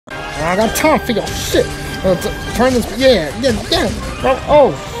I got time for your shit. Turn this, yeah.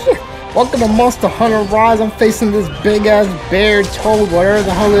 Oh shit. Welcome to Monster Hunter Rise. I'm facing this big ass bear, toad, whatever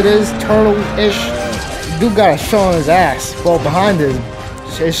the hell it is, turtle-ish. Dude got a shot on his ass. Well, behind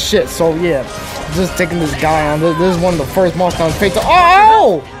his shit. So yeah, just taking this guy on. This is one of the first monsters I'm facing.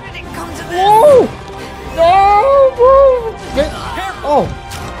 Oh! Whoa! No, bro! Oh!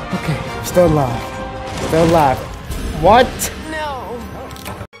 Okay, still alive. Still alive. What?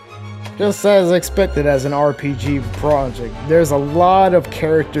 Just as expected as an RPG project, there's a lot of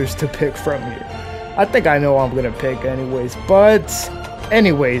characters to pick from here. I think I know what I'm gonna pick anyways, but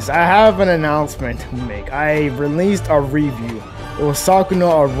anyways, I have an announcement to make. I released a review. It was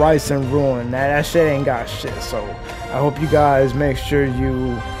Sakuna of Rice and Ruin. That shit ain't got shit, so I hope you guys make sure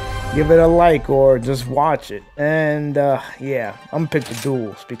you give it a like or just watch it. And yeah, I'm gonna pick the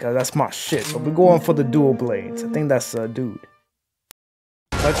duels because that's my shit. So we're going for the dual blades. I think that's a dude.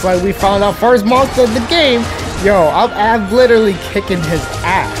 Looks like we found our first monster of the game. Yo, I'm literally kicking his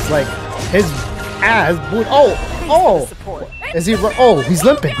ass. Like, his ass. Oh! Is he? Oh, he's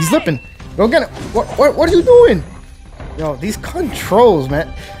limping. He's limping. Go get it. What are you doing? Yo, these controls,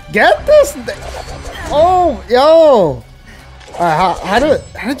 man. Get this. Oh, yo. How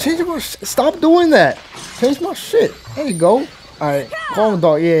to change my shit? Stop doing that. Change my shit. There you go. Alright, calm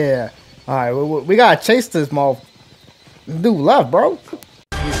dog. Yeah. Alright, we gotta chase this motherfucker. Dude left, bro.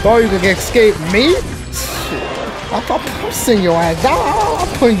 You thought you could escape me? Shit. I'm pushing your ass down. I'm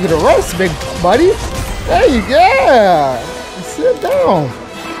putting you to rest, big buddy. There you go. Sit down.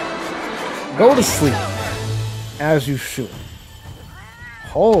 Go to sleep. As you should.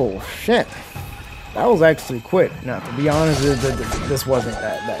 Oh, shit. That was actually quick. Now, to be honest, this wasn't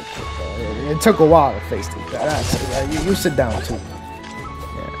that quick, though. It took a while to face these guys. You sit down, too.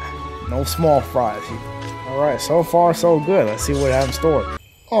 Yeah. No small fries. Alright, so far, so good. Let's see what I have in store.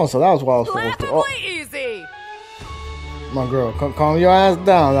 Oh, so that was what I was supposed to do. Oh. Easy. My girl, calm your ass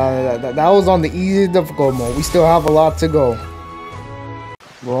down. That was on the easy difficult mode. We still have a lot to go.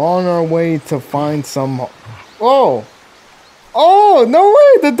 We're on our way to find some... Oh! Oh, no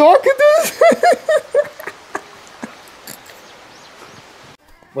way! The dog can do this?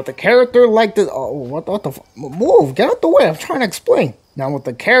 With a character like this... Oh, what the... Move! Get out the way! I'm trying to explain. Now, with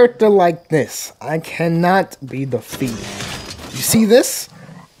a character like this, I cannot be defeated. You see this?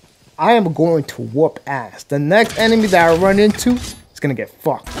 I am going to whoop ass. The next enemy that I run into is gonna get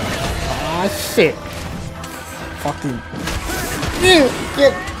fucked. Ah, shit. Fucking...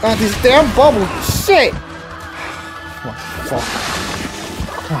 Get out these damn bubbles. Shit! What the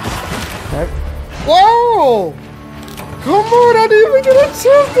fuck? Whoa! Come on, I didn't even get a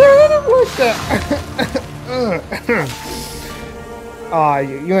chance to hit him like that. Aw,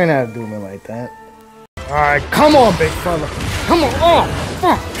 you ain't have to do me like that. Alright, come on, big fella. Come on. Oh,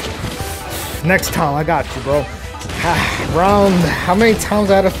 fuck. Next time, I got you, bro. Round, how many times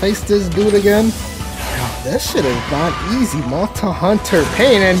I had to face this dude again? God, this shit is not easy. Monster Hunter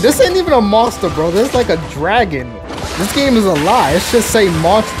Pain, and this ain't even a monster, bro. This is like a dragon. This game is a lie. It should say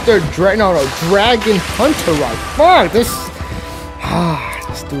Monster Dragon Hunter Ride. Fuck, this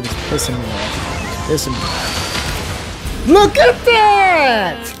dude is pissing me off. Pissing me off. Look at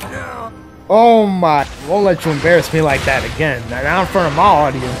that! Oh my, won't let you embarrass me like that again. Now in front of my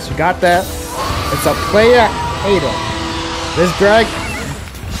audience, you got that? It's a player hater. This drag,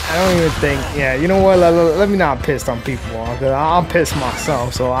 I don't even think, yeah, you know what, let me not piss on people off, cause I'm pissed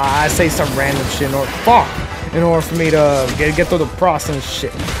myself, so I say some random shit in order for me to get through the process and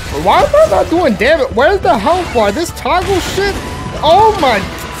shit. But why am I not doing damage? Where's the health bar? This toggle shit? Oh my,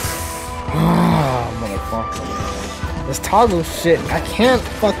 motherfucker. This toggle shit, I can't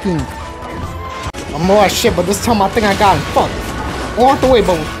fucking... I'm more like shit, but this time I think I got him. Fuck. Walk the way,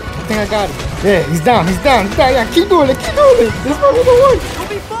 bubble. I think I got him. Yeah, he's down. Yeah, keep doing it. This might be the one. You'll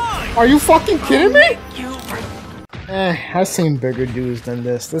be fine. Are you fucking kidding me? I've seen bigger dudes than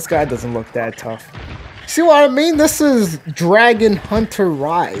this. This guy doesn't look that tough. See what I mean? This is Dragon Hunter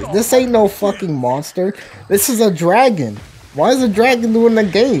Rise. This ain't no fucking monster. This is a dragon. Why is a dragon doing the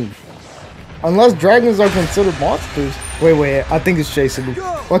game? Unless dragons are considered monsters. Wait, I think it's chasing me.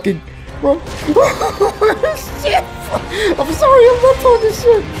 Fucking... Bro. Shit! I'm sorry, I'm not doing this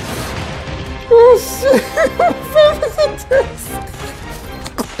shit. Oh shit!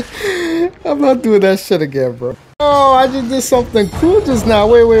 I'm not doing that shit again, bro. Oh, I just did something cool just now.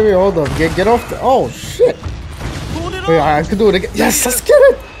 Wait, hold up. Get off the... Oh shit! Wait, I can do it again. Yes, let's get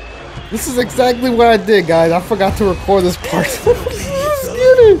it! This is exactly what I did, guys. I forgot to record this part. Let's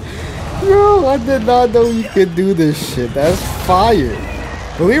get it! Yo, I did not know you could do this shit. That's fire.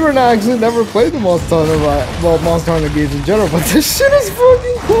 Believe it or not, I actually never played the Monster Hunter games in general, but this shit is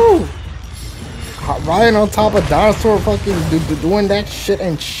fucking cool. Riding on top of dinosaur fucking doing that shit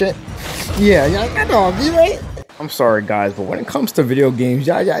and shit. Yeah, I know, you right? I'm sorry guys, but when it comes to video games,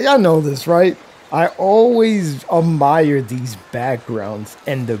 y'all know this, right? I always admire these backgrounds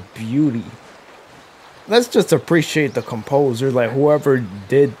and the beauty. Let's just appreciate the composer, like whoever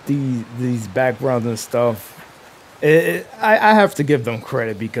did these backgrounds and stuff. I have to give them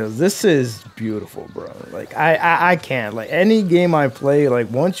credit because this is beautiful, bro. Like I can't, like any game I play, like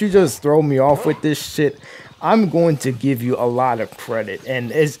once you just throw me off with this shit, I'm going to give you a lot of credit,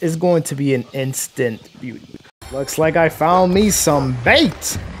 and it's going to be an instant beauty. Looks like I found me some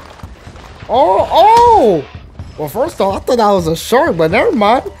bait. Oh! Well, first of all, I thought that was a shark, but never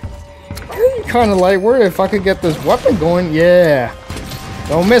mind. I'm kind of like worried if I could get this weapon going. Yeah.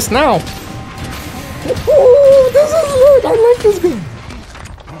 Don't miss now. Oh, this is good. I like this game.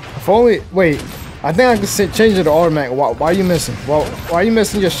 If only... Wait. I think I can change it to automatic. Why are you missing? Well, why are you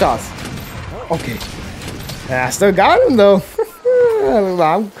missing your shots? Okay. Yeah, I still got him, though.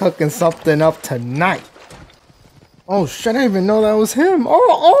 I'm cooking something up tonight. Oh, shit. I didn't even know that was him.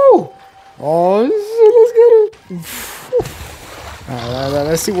 Oh, shit. Let's get it. Alright,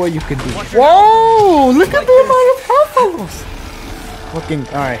 let's see what you can do. Whoa! Look at the amount of health levels. Fucking...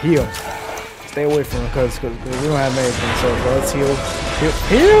 Alright, heal. Stay away from him because we don't have anything, so let's heal.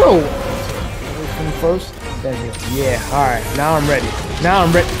 Heal! Wait for him first, then heal. Yeah, alright, now I'm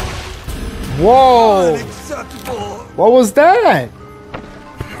ready. Whoa! What was that?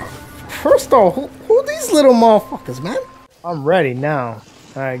 First off, who these little motherfuckers, man? I'm ready now.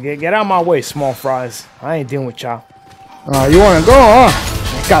 Alright, get out of my way, small fries. I ain't dealing with y'all. You wanna go, huh?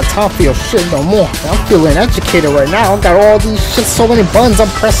 I got time for your shit no more. I'm feeling educated right now. I got all these shit, so many buttons I'm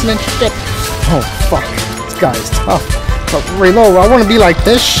pressing and shit. Oh, fuck. This guy is tough. But reload, I want to be like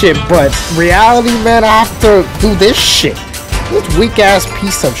this shit, but reality, man, I have to do this shit. This weak-ass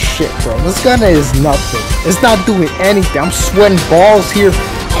piece of shit, bro. This gun is nothing. It's not doing anything. I'm sweating balls here.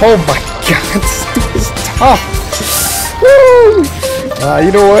 Oh, my God. This dude is tough. Woo!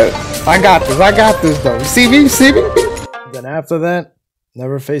 You know what? I got this, though. See me? Then after that,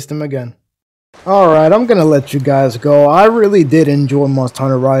 never faced him again. Alright, I'm gonna let you guys go. I really did enjoy Monster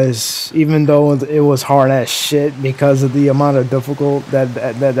Hunter Rise, even though it was hard as shit because of the amount of difficult that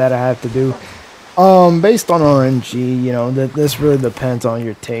I had to do. Based on RNG, you know, this really depends on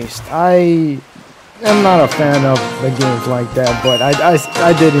your taste. I am not a fan of the games like that, but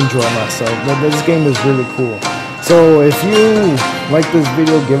I did enjoy myself. This game is really cool. So if you like this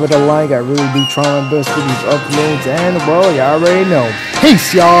video, give it a like. I really do try my best for these uploads, and well, you already know.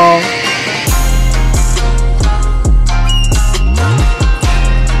 Peace, y'all.